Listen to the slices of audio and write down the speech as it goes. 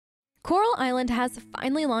Coral Island has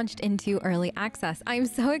finally launched into early access. I'm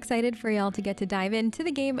so excited for y'all to get to dive into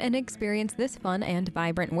the game and experience this fun and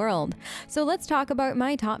vibrant world. So let's talk about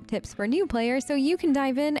my top tips for new players so you can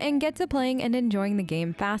dive in and get to playing and enjoying the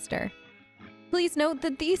game faster. Please note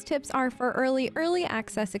that these tips are for early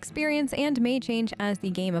access experience and may change as the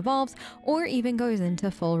game evolves or even goes into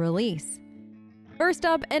full release. First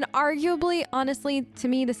up, and arguably, honestly, to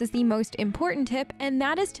me, this is the most important tip, and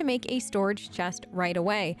that is to make a storage chest right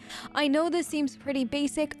away. I know this seems pretty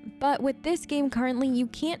basic, but with this game currently, you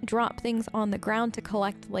can't drop things on the ground to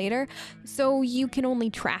collect later, so you can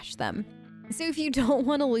only trash them. So if you don't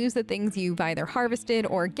want to lose the things you've either harvested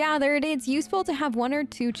or gathered, it's useful to have 1 or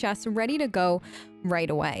 2 chests ready to go right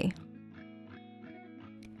away.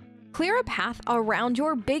 Clear a path around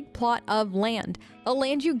your big plot of land. The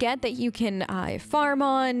land you get that you can farm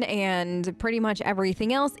on and pretty much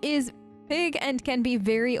everything else is big and can be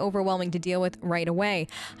very overwhelming to deal with right away.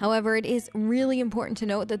 However, it is really important to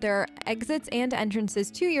note that there are exits and entrances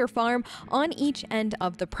to your farm on each end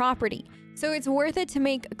of the property. So it's worth it to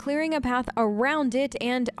make clearing a path around it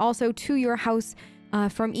and also to your house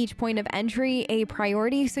from each point of entry a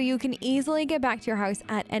priority so you can easily get back to your house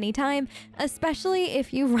at any time, especially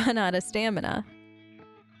if you run out of stamina.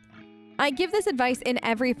 I give this advice in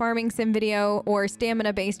every farming sim video or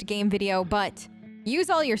stamina-based game video, but use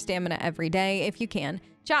all your stamina every day if you can.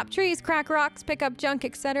 Chop trees, crack rocks, pick up junk,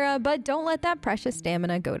 etc., but don't let that precious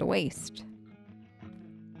stamina go to waste.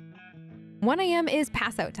 1 a.m. is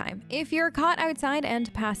pass out time. If you're caught outside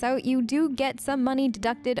and pass out, you do get some money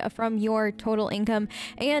deducted from your total income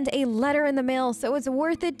and a letter in the mail, so it's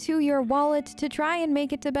worth it to your wallet to try and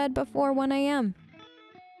make it to bed before 1 a.m.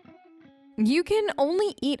 You can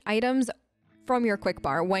only eat items from your quick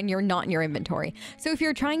bar when you're not in your inventory. So if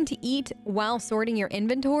you're trying to eat while sorting your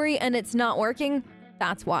inventory and it's not working,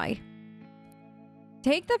 that's why.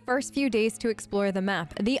 Take the first few days to explore the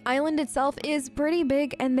map. The island itself is pretty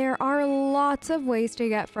big and there are lots of ways to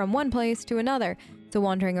get from one place to another. So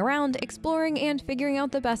wandering around, exploring, and figuring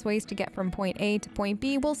out the best ways to get from point A to point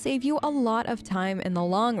B will save you a lot of time in the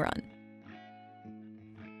long run.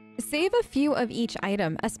 Save a few of each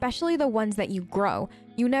item, especially the ones that you grow.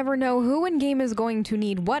 You never know who in-game is going to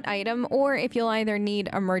need what item, or if you'll either need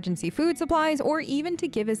emergency food supplies or even to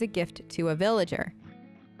give as a gift to a villager.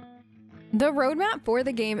 The roadmap for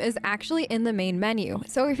the game is actually in the main menu,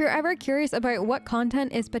 so if you're ever curious about what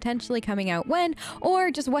content is potentially coming out when,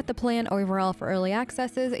 or just what the plan overall for early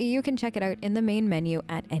access is, you can check it out in the main menu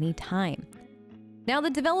at any time. Now, the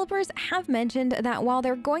developers have mentioned that while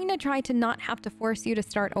they're going to try to not have to force you to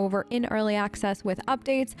start over in early access with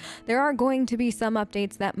updates, there are going to be some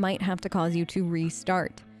updates that might have to cause you to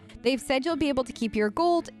restart. They've said you'll be able to keep your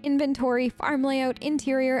gold, inventory, farm layout,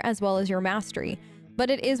 interior, as well as your mastery. But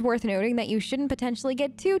it is worth noting that you shouldn't potentially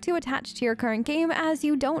get too attached to your current game, as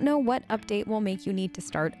you don't know what update will make you need to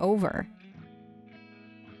start over.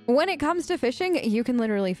 When it comes to fishing, you can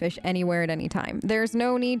literally fish anywhere at any time. There's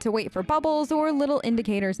no need to wait for bubbles or little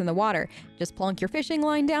indicators in the water. Just plonk your fishing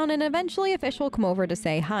line down and eventually a fish will come over to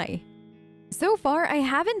say hi. So far, I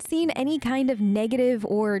haven't seen any kind of negative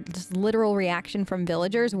or just literal reaction from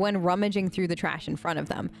villagers when rummaging through the trash in front of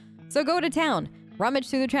them. So go to town, rummage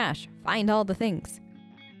through the trash, find all the things.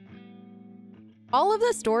 All of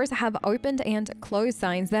the stores have opened and closed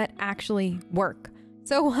signs that actually work.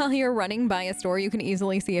 So while you're running by a store, you can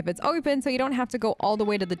easily see if it's open, so you don't have to go all the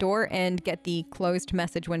way to the door and get the closed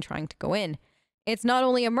message when trying to go in. It's not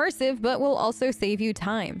only immersive, but will also save you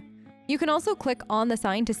time. You can also click on the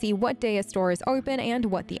sign to see what day a store is open and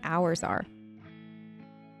what the hours are.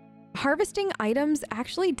 Harvesting items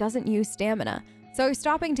actually doesn't use stamina, so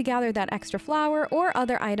stopping to gather that extra flower or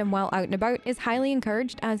other item while out and about is highly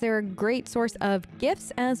encouraged, as they're a great source of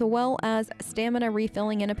gifts as well as stamina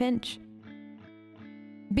refilling in a pinch.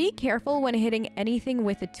 Be careful when hitting anything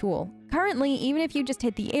with a tool. Currently, even if you just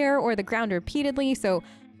hit the air or the ground repeatedly, so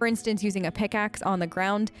for instance using a pickaxe on the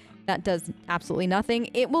ground that does absolutely nothing,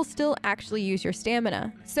 it will still actually use your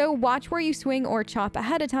stamina. So watch where you swing or chop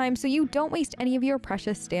ahead of time so you don't waste any of your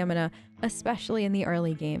precious stamina, especially in the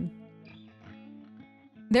early game.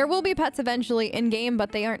 There will be pets eventually in-game,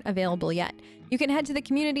 but they aren't available yet. You can head to the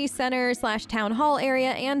community center / town hall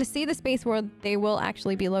area and see the space where they will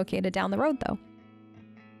actually be located down the road though.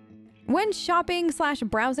 When shopping /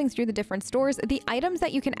 browsing through the different stores, the items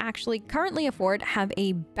that you can actually currently afford have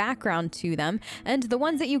a background to them, and the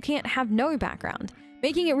ones that you can't have no background,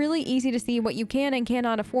 making it really easy to see what you can and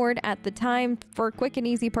cannot afford at the time for quick and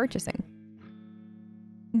easy purchasing.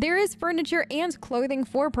 There is furniture and clothing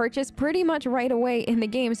for purchase pretty much right away in the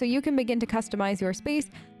game, so you can begin to customize your space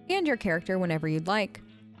and your character whenever you'd like.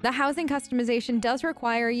 The housing customization does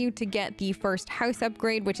require you to get the first house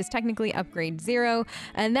upgrade, which is technically upgrade 0,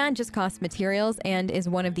 and that just costs materials and is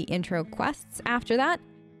one of the intro quests. After that,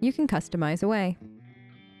 you can customize away.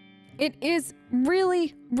 It is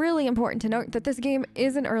really, really important to note that this game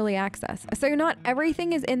is an early access, so not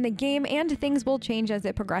everything is in the game and things will change as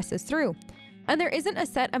it progresses through. And there isn't a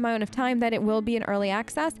set amount of time that it will be in early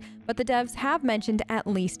access, but the devs have mentioned at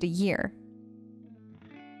least a year.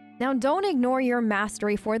 Now, don't ignore your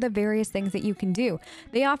mastery for the various things that you can do.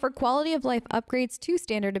 They offer quality of life upgrades to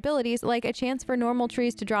standard abilities, like a chance for normal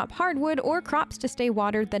trees to drop hardwood or crops to stay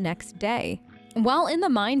watered the next day. While in the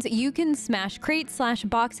mines, you can smash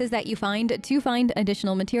crates/boxes that you find to find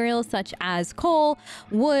additional materials such as coal,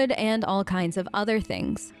 wood, and all kinds of other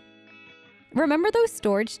things. Remember those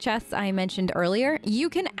storage chests I mentioned earlier? You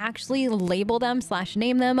can actually label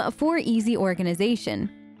them/name them for easy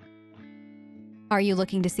organization. Are you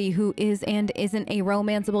looking to see who is and isn't a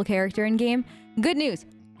romanceable character in game? Good news!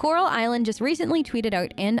 Coral Island just recently tweeted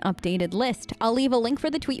out an updated list. I'll leave a link for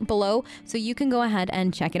the tweet below so you can go ahead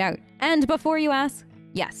and check it out. And before you ask,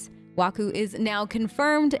 yes, Waku is now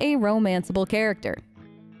confirmed a romanceable character.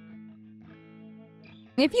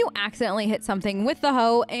 If you accidentally hit something with the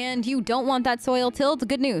hoe and you don't want that soil tilled,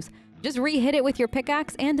 good news. Just re-hit it with your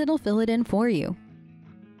pickaxe and it'll fill it in for you.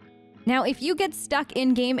 Now, if you get stuck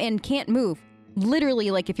in-game and can't move, literally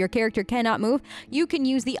like if your character cannot move, you can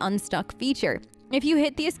use the unstuck feature. If you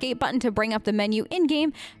hit the escape button to bring up the menu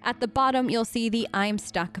in-game, at the bottom you'll see the I'm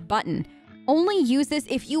stuck button. Only use this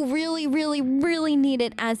if you really, really, really need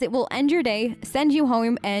it, as it will end your day, send you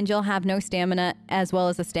home, and you'll have no stamina as well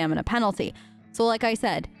as a stamina penalty. So like I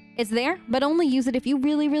said, it's there, but only use it if you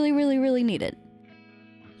really, really, really, really need it.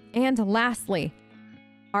 And lastly,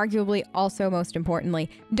 arguably also most importantly,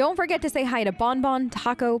 don't forget to say hi to Bonbon,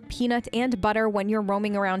 Taco, Peanut, and Butter when you're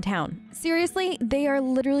roaming around town. Seriously, they are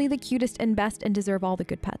literally the cutest and best and deserve all the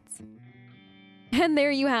good pets. And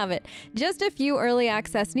there you have it. Just a few early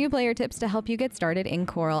access new player tips to help you get started in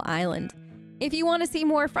Coral Island. If you want to see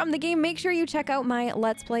more from the game, make sure you check out my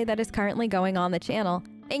Let's Play that is currently going on the channel.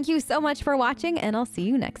 Thank you so much for watching, and I'll see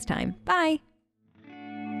you next time. Bye!